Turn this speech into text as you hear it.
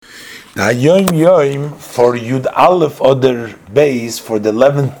Yom Yom for Yud Aleph Adar Beis for the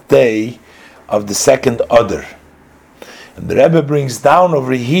 11th day of the second Adar. And the Rebbe brings down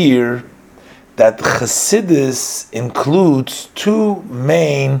over here that Chassidus includes two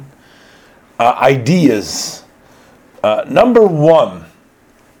main ideas. Number one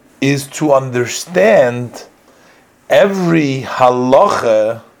is to understand every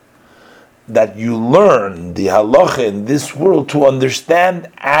halacha that you learn, the halacha in this world, to understand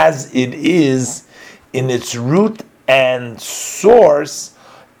as it is in its root and source,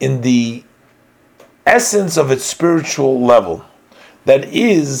 in the essence of its spiritual level. That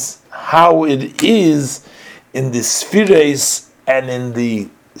is how it is in the spheres and in the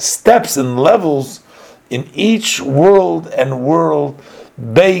steps and levels in each world and world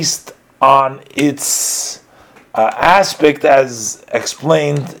based on its aspect as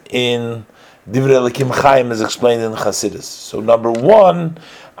explained in Divrei Elikim Chaim, as explained in Chassidus. So number one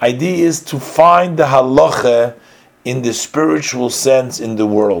idea is to find the halacha in the spiritual sense in the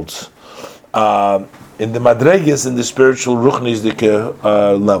world, in the madreges, in the spiritual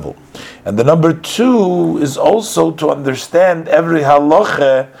ruchnisdike level. And the number two is also to understand every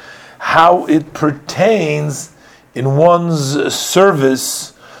halacha, how it pertains in one's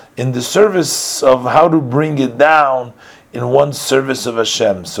service, in the service of how to bring it down in one's service of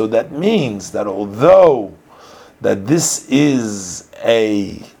Hashem. So that means that although that this is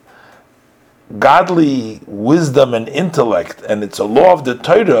a godly wisdom and intellect, and it's a law of the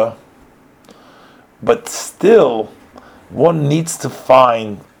Torah, but still one needs to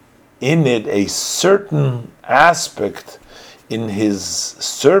find in it a certain aspect in his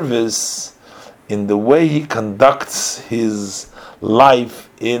service, in the way he conducts his life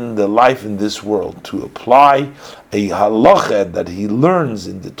in this world, to apply a halacha that he learns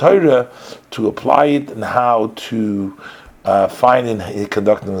in the Torah, to apply it and how to find in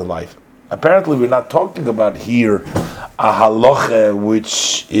conducting the life. Apparently, we're not talking about here a halacha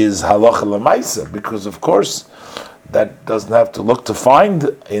which is halacha lemaisa, because of course that doesn't have to look to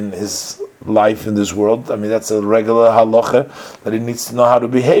find in his life in this world. I mean, that's a regular halacha that he needs to know how to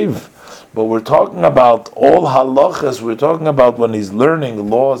behave. But we're talking about all halachas. We're talking about when he's learning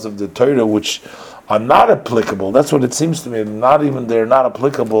laws of the Torah which are not applicable. That's what it seems to me. They're not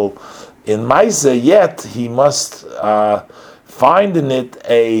applicable in Maisa, yet he must find in it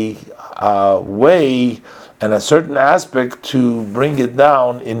a way and a certain aspect to bring it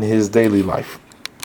down in his daily life.